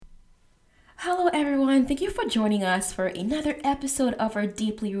everyone. Thank you for joining us for another episode of our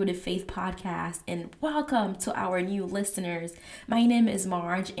Deeply Rooted Faith podcast. And welcome to our new listeners. My name is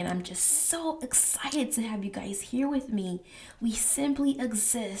Marge, and I'm just so excited to have you guys here with me. We simply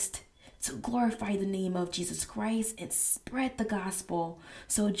exist to glorify the name of Jesus Christ and spread the gospel.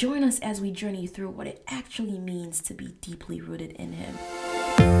 So join us as we journey through what it actually means to be deeply rooted in Him.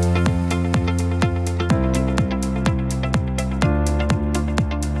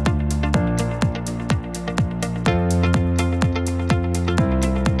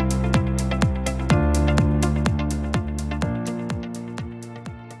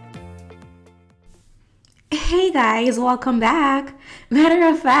 Hey guys, welcome back. Matter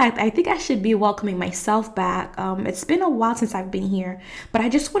of fact, I think I should be welcoming myself back. It's been a while since I've been here, but I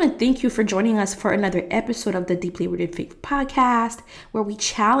just want to thank you for joining us for another episode of the Deeply Rooted Faith podcast, where we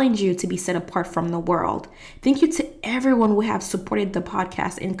challenge you to be set apart from the world. Thank you to everyone who have supported the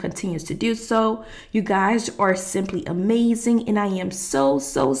podcast and continues to do so. You guys are simply amazing, and I am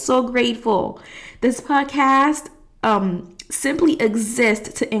so grateful. This podcast, simply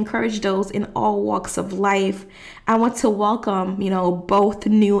exist to encourage those in all walks of life. I want to welcome, both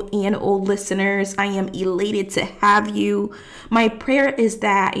new and old listeners. I am elated to have you. My prayer is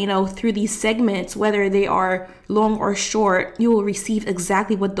that, through these segments, whether they are long or short, you will receive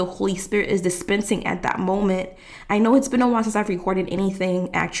exactly what the Holy Spirit is dispensing at that moment. I know it's been a while since I've recorded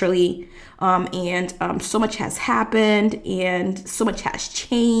anything, actually, and so much has happened and so much has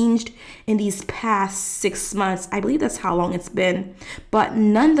changed in these past 6 months. I believe that's how long it's been. But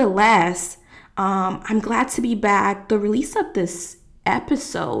nonetheless, I'm glad to be back. The release of this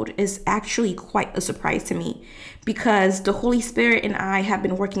episode is actually quite a surprise to me because the Holy Spirit and I have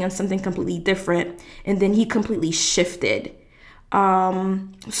been working on something completely different, and then He completely shifted.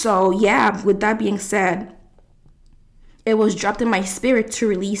 With that being said, it was dropped in my spirit to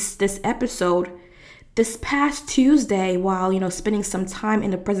release this episode this past Tuesday while, spending some time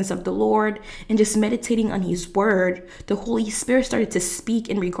in the presence of the Lord and just meditating on His word. The Holy Spirit started to speak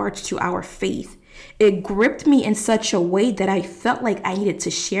in regards to our faith. It gripped me in such a way that I felt like I needed to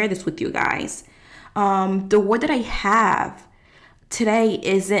share this with you guys. The word that I have today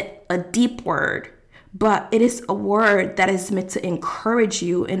isn't a deep word, but it is a word that is meant to encourage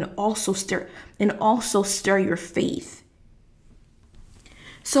you and also stir your faith.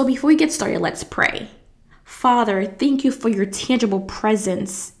 So before we get started, let's pray. Father, thank you for your tangible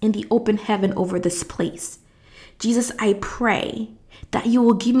presence in the open heaven over this place. Jesus, I pray that you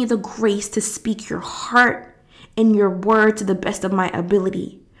will give me the grace to speak your heart and your word to the best of my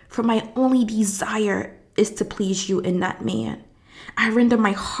ability. For my only desire is to please you and not man. I render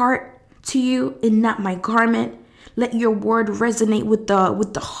my heart to you and not my garment. Let your word resonate with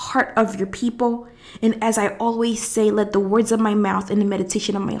the heart of your people. And as I always say, let the words of my mouth and the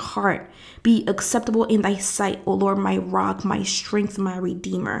meditation of my heart be acceptable in thy sight, O Lord, my rock, my strength, my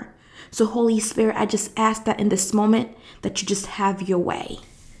redeemer. So Holy Spirit, I just ask that in this moment that you just have your way.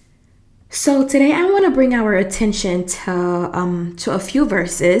 So today I want to bring our attention to a few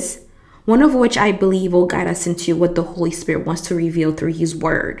verses, one of which I believe will guide us into what the Holy Spirit wants to reveal through His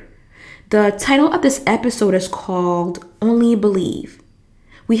word. The title of this episode is called Only Believe.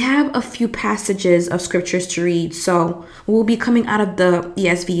 We have a few passages of scriptures to read, so we'll be coming out of the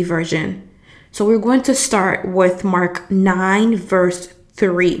ESV version. So we're going to start with Mark 9, verse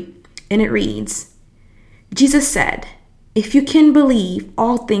 3, and it reads, Jesus said, "If you can believe,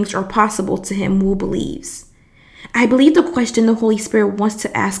 all things are possible to him who believes." I believe the question the Holy Spirit wants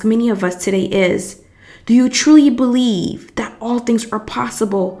to ask many of us today is, do you truly believe that all things are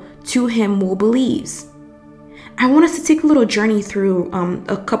possible to him who believes? I want us to take a little journey through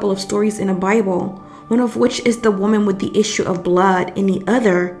a couple of stories in the Bible, one of which is the woman with the issue of blood, and the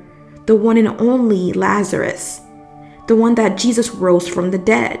other, the one and only Lazarus, the one that Jesus rose from the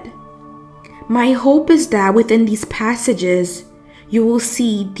dead. My hope is that within these passages, you will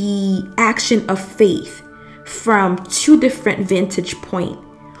see the action of faith from two different vantage points,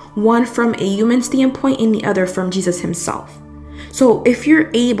 one from a human standpoint and the other from Jesus himself. So if you're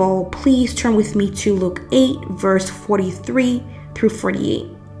able, please turn with me to Luke 8, verse 43 through 48.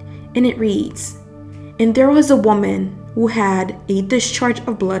 And it reads, "And there was a woman who had a discharge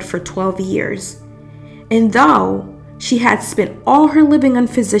of blood for 12 years. And though she had spent all her living on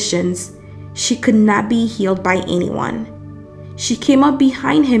physicians, she could not be healed by anyone. She came up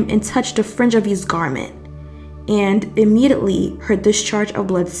behind him and touched the fringe of his garment. And immediately her discharge of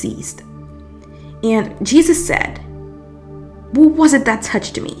blood ceased. And Jesus said, 'Who was it that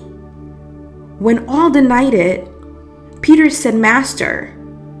touched me?' When all denied it, Peter said, 'Master,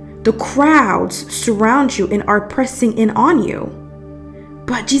 the crowds surround you and are pressing in on you.'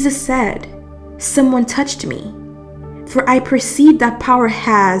 But Jesus said, someone touched me, for I perceive that power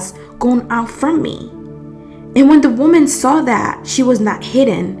has gone out from me." And when the woman saw that she was not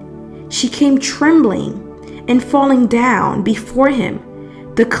hidden, she came trembling and falling down before him,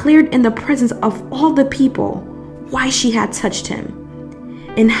 declared in the presence of all the people why she had touched him,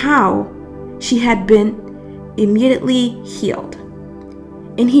 and how she had been immediately healed.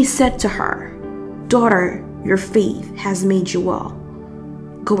 And he said to her, "Daughter, your faith has made you well.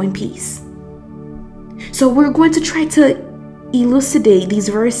 Go in peace." So we're going to try to elucidate these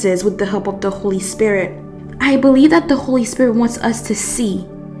verses with the help of the Holy Spirit. I believe that the Holy Spirit wants us to see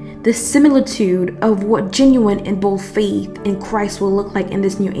the similitude of what genuine and bold faith in Christ will look like in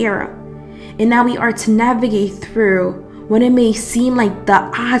this new era. And now we are to navigate through when it may seem like the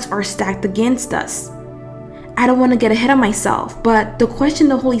odds are stacked against us. I don't want to get ahead of myself, but the question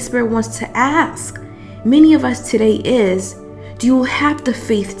the Holy Spirit wants to ask many of us today is, do you have the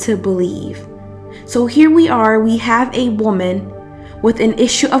faith to believe? So here we are, we have a woman with an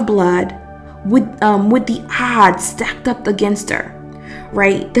issue of blood with the odds stacked up against her,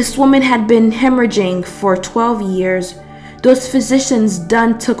 right? This woman had been hemorrhaging for 12 years. Those physicians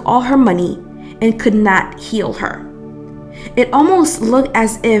took all her money and could not heal her. It almost looked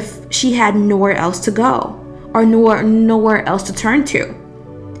as if she had nowhere else to go or nowhere else to turn to.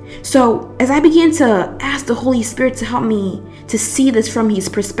 So as I began to ask the Holy Spirit to help me to see this from his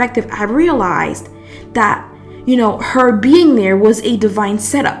perspective, I realized that, her being there was a divine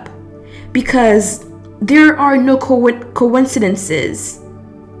setup, because there are no coincidences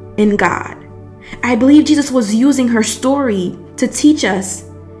in God. I believe Jesus was using her story to teach us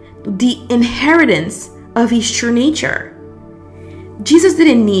the inheritance of his true nature. Jesus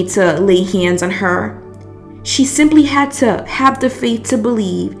didn't need to lay hands on her. She simply had to have the faith to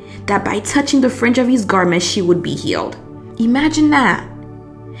believe that by touching the fringe of his garment, she would be healed. Imagine that.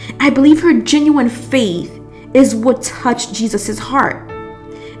 I believe her genuine faith is what touched Jesus' heart.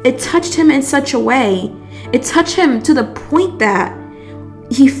 It touched him in such a way, it touched him to the point that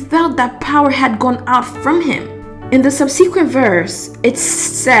he felt that power had gone out from him. In the subsequent verse, it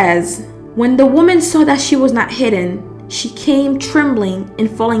says, "When the woman saw that she was not hidden, she came trembling and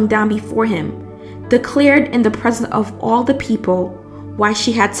falling down before him, declared in the presence of all the people why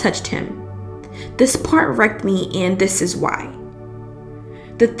she had touched him." This part wrecked me, and this is why.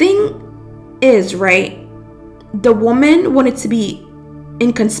 The thing is, right, the woman wanted to be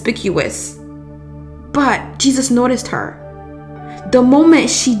inconspicuous, but Jesus noticed her. The moment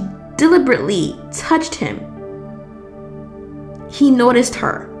she deliberately touched him, he noticed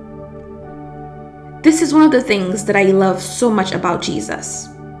her. This is one of the things that I love so much about Jesus,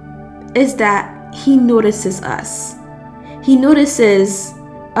 is that he notices us. He notices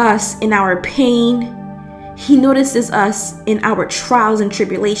us in our pain. He notices us in our trials and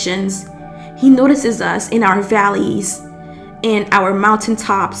tribulations. He notices us in our valleys and our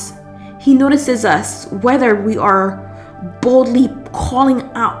mountaintops. He notices us whether we are boldly calling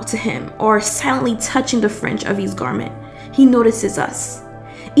out to him or silently touching the fringe of his garment. He notices us.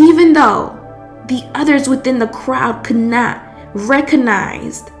 Even though the others within the crowd could not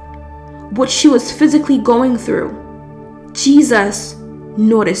recognize what she was physically going through, Jesus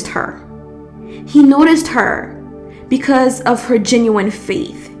noticed her. He noticed her because of her genuine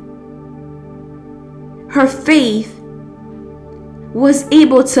faith. Her faith was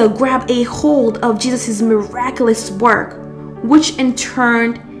able to grab a hold of Jesus' miraculous work, which in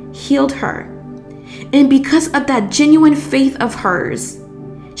turn healed her. And because of that genuine faith of hers,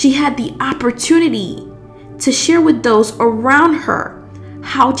 she had the opportunity to share with those around her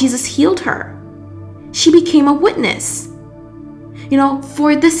how Jesus healed her. She became a witness.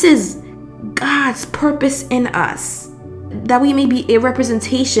 For this is God's purpose in us, that we may be a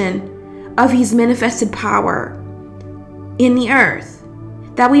representation of his manifested power in the earth,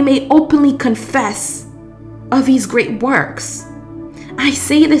 that we may openly confess of his great works. I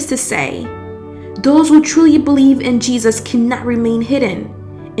say this to say, those who truly believe in Jesus cannot remain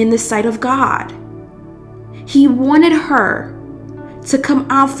hidden in the sight of God. He wanted her to come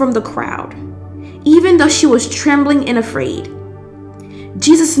out from the crowd, even though she was trembling and afraid.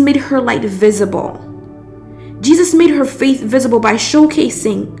 Jesus made her light visible. Jesus made her faith visible by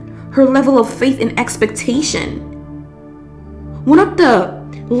showcasing her level of faith and expectation. One of the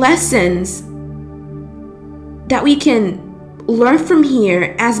lessons that we can learn from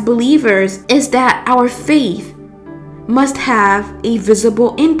here as believers is that our faith must have a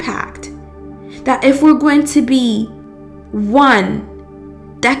visible impact. That if we're going to be one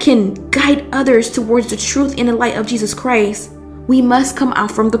that can guide others towards the truth in the light of Jesus Christ, we must come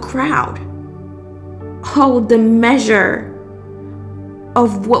out from the crowd. Oh, the measure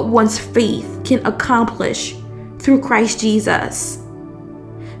of what one's faith can accomplish through Christ Jesus.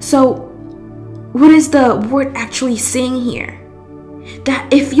 So, what is the word actually saying here? That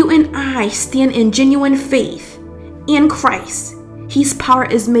if you and I stand in genuine faith in Christ, His power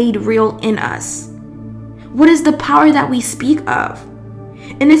is made real in us. What is the power that we speak of?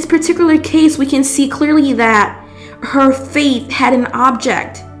 In this particular case, we can see clearly that her faith had an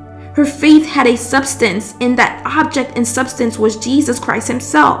object. Her faith had a substance, and that object and substance was Jesus Christ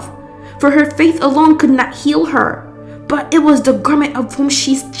Himself. For her faith alone could not heal her, but it was the garment of whom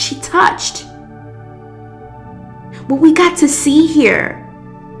she touched. What we got to see here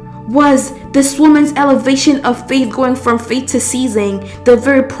was this woman's elevation of faith, going from faith to seizing the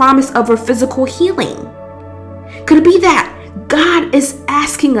very promise of her physical healing. Could it be that God is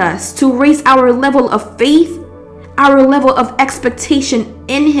asking us to raise our level of faith, our level of expectation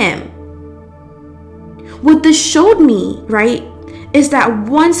in Him? What this showed me, right, is that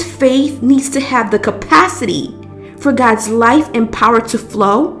one's faith needs to have the capacity for God's life and power to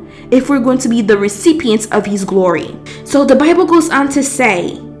flow if we're going to be the recipients of His glory. So the Bible goes on to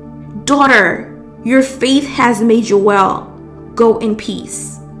say, "Daughter, your faith has made you well. Go in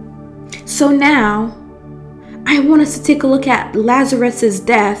peace." So now, I want us to take a look at Lazarus'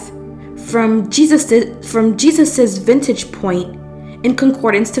 death from Jesus's vantage point in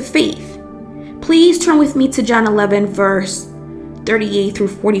concordance to faith. Please turn with me to John 11, verse 38 through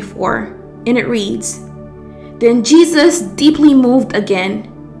 44, and it reads, "Then Jesus, deeply moved again,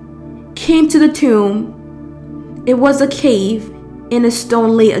 came to the tomb. It was a cave, and a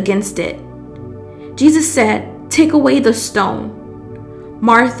stone lay against it. Jesus said, 'Take away the stone.'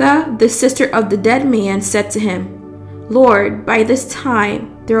 Martha, the sister of the dead man, said to Him, 'Lord, by this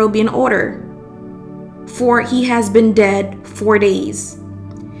time there will be an odor, for he has been dead 4 days.'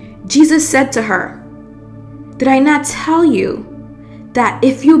 Jesus said to her, 'Did I not tell you that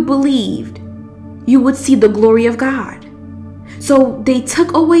if you believed, you would see the glory of God?' So they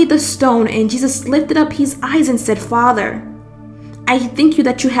took away the stone, and Jesus lifted up His eyes and said, 'Father, I thank you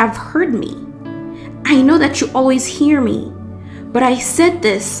that you have heard me. I know that you always hear me, but I said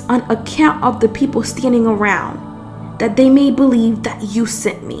this on account of the people standing around, that they may believe that you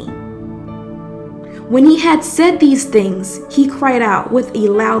sent me.' When He had said these things, He cried out with a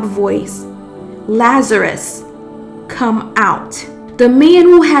loud voice, 'Lazarus, come out.' The man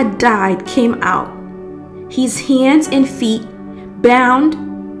who had died came out, his hands and feet bound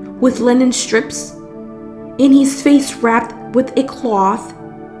with linen strips, and his face wrapped with a cloth.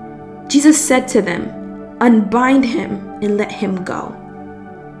 Jesus said to them, 'Unbind him and let him go.'"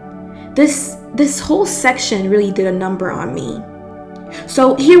 This whole section really did a number on me.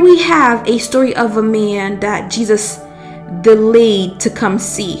 So here we have a story of a man that Jesus delayed to come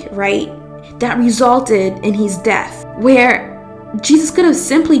see, right? That resulted in his death, where Jesus could have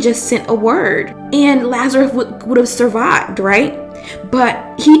simply just sent a word and Lazarus would have survived, right? But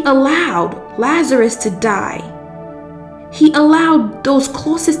He allowed Lazarus to die. He allowed those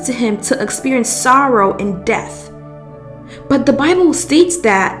closest to Him to experience sorrow and death. But the Bible states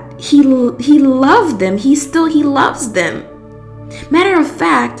that He loved them. He loves them. Matter of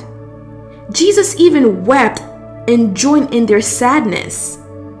fact, Jesus even wept and joined in their sadness.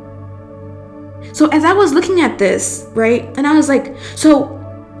 So as I was looking at this, right, and I was like, so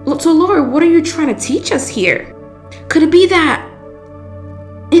Lord, what are you trying to teach us here? Could it be that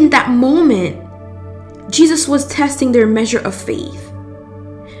in that moment, Jesus was testing their measure of faith?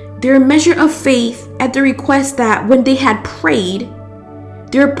 Their measure of faith at the request that when they had prayed,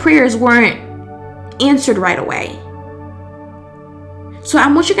 their prayers weren't answered right away. So I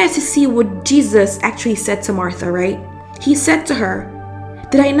want you guys to see what Jesus actually said to Martha, right? He said to her,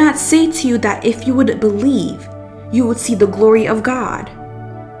 "Did I not say to you that if you would believe, you would see the glory of God?"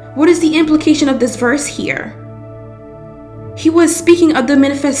 What is the implication of this verse here? He was speaking of the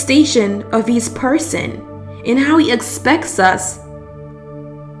manifestation of His person and how He expects us,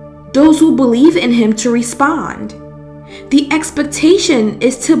 those who believe in Him, to respond. The expectation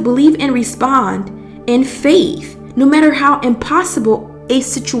is to believe and respond in faith, no matter how impossible a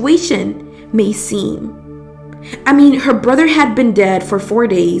situation may seem. I mean, her brother had been dead for 4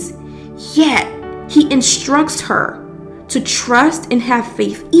 days, yet He instructs her to trust and have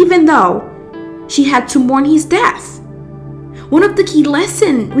faith, even though she had to mourn his death. One of the key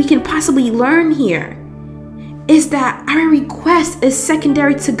lessons we can possibly learn here is that our request is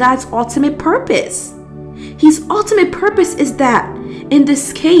secondary to God's ultimate purpose. His ultimate purpose is that in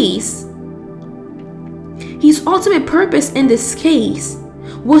this case, His ultimate purpose in this case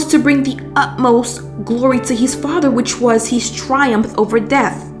was to bring the utmost glory to His Father, which was His triumph over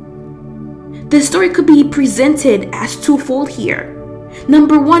death. The story could be presented as twofold here.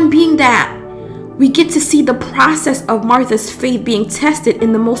 Number one being that we get to see the process of Martha's faith being tested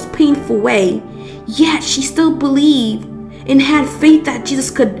in the most painful way, yet she still believed and had faith that Jesus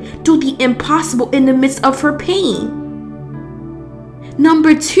could do the impossible in the midst of her pain.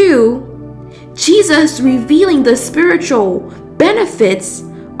 Number two, Jesus revealing the spiritual benefits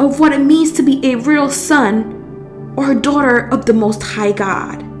of what it means to be a real son or daughter of the Most High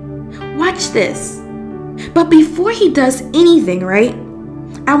God. Watch this. But before he does anything, right,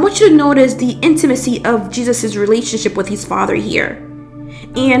 I want you to notice the intimacy of Jesus' relationship with his Father here.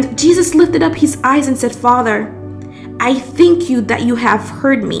 And Jesus lifted up his eyes and said, Father, I thank you that you have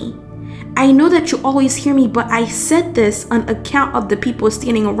heard me. I know that you always hear me, but I said this on account of the people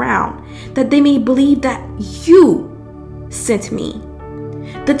standing around, that they may believe that you sent me.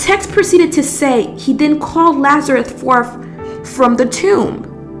 The text proceeded to say he then called Lazarus forth from the tomb.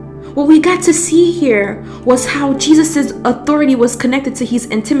 What we got to see here was how Jesus' authority was connected to his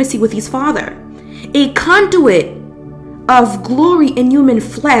intimacy with his Father. A conduit of glory in human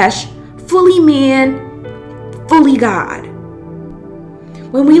flesh, fully man, fully God.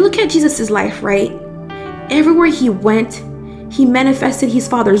 When we look at Jesus' life, right, everywhere he went, he manifested his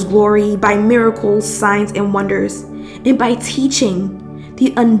Father's glory by miracles, signs, and wonders, and by teaching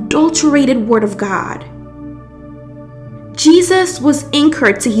the unadulterated Word of God. Jesus was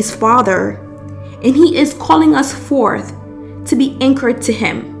anchored to his Father, and he is calling us forth to be anchored to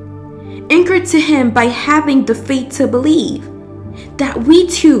him. Anchored to him by having the faith to believe that we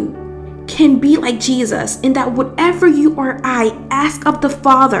too can be like Jesus, and that whatever you or I ask of the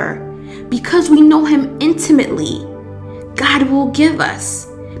Father, because we know him intimately, God will give us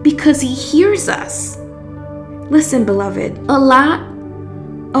because he hears us. Listen, beloved, a lot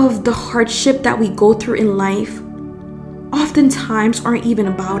of the hardship that we go through in life oftentimes aren't even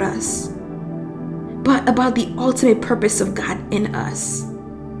about us, but about the ultimate purpose of God in us.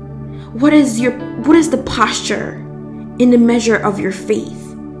 What is the posture in the measure of your faith?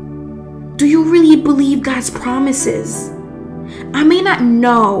 Do you really believe God's promises? I may not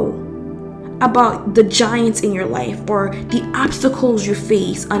know about the giants in your life or the obstacles you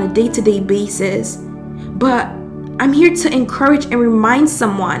face on a day-to-day basis, but I'm here to encourage and remind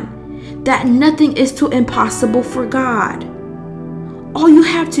someone that nothing is too impossible for God. All you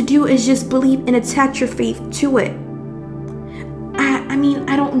have to do is just believe and attach your faith to it.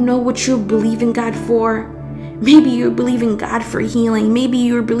 I don't know what you're believing God for. Maybe you're believing God for healing. Maybe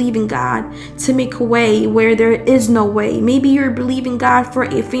you're believing God to make a way where there is no way. Maybe you're believing God for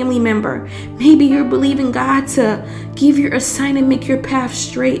a family member. Maybe you're believing God to give you a sign and make your path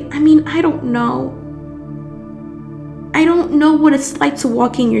straight. I don't know. I don't know what it's like to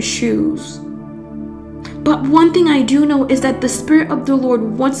walk in your shoes. But one thing I do know is that the Spirit of the Lord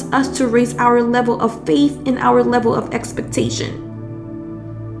wants us to raise our level of faith and our level of expectation.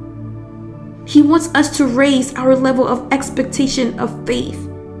 He wants us to raise our level of expectation of faith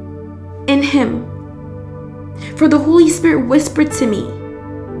in him. For the Holy Spirit whispered to me,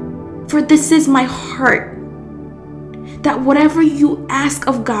 for this is my heart, that whatever you ask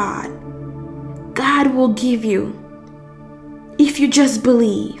of God, God will give you. If you just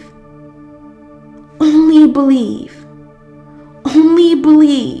believe. Only believe. Only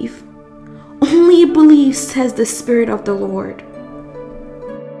believe. Only believe, says the Spirit of the Lord.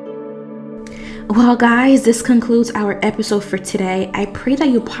 Well, guys, this concludes our episode for today. I pray that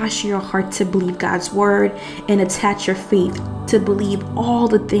you posture your heart to believe God's word and attach your faith to believe all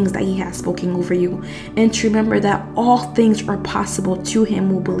the things that he has spoken over you, and to remember that all things are possible to him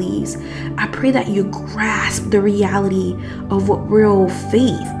who believes. I pray that you grasp the reality of what real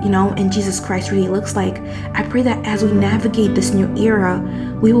faith, in Jesus Christ really looks like. I pray that as we navigate this new era,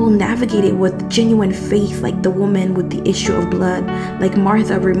 we will navigate it with genuine faith, like the woman with the issue of blood, like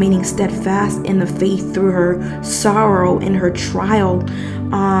Martha remaining steadfast in the faith through her sorrow and her trial,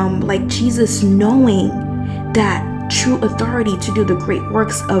 like Jesus knowing that true authority to do the great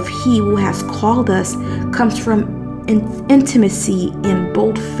works of he who has called us comes from intimacy and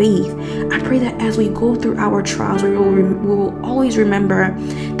bold faith. I pray that as we go through our trials, we will always remember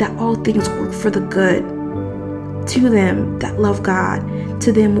that all things work for the good to them that love God,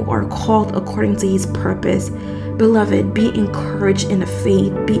 to them who are called according to his purpose. Beloved, be encouraged in the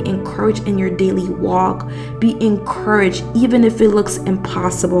faith. Be encouraged in your daily walk. Be encouraged even if it looks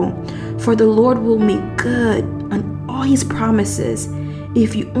impossible. For the Lord will make good on all his promises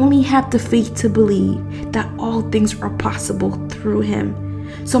if you only have the faith to believe that all things are possible through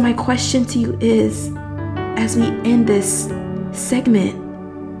him. So my question to you is, as we end this segment,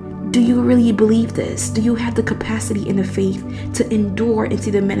 do you really believe this? Do you have the capacity and the faith to endure and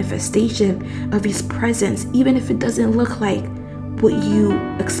see the manifestation of his presence, even if it doesn't look like what you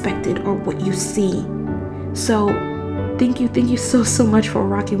expected or what you see. So thank you so much for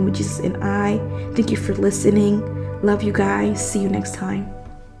rocking with Jesus and I. Thank you for listening. Love you guys. See you next time.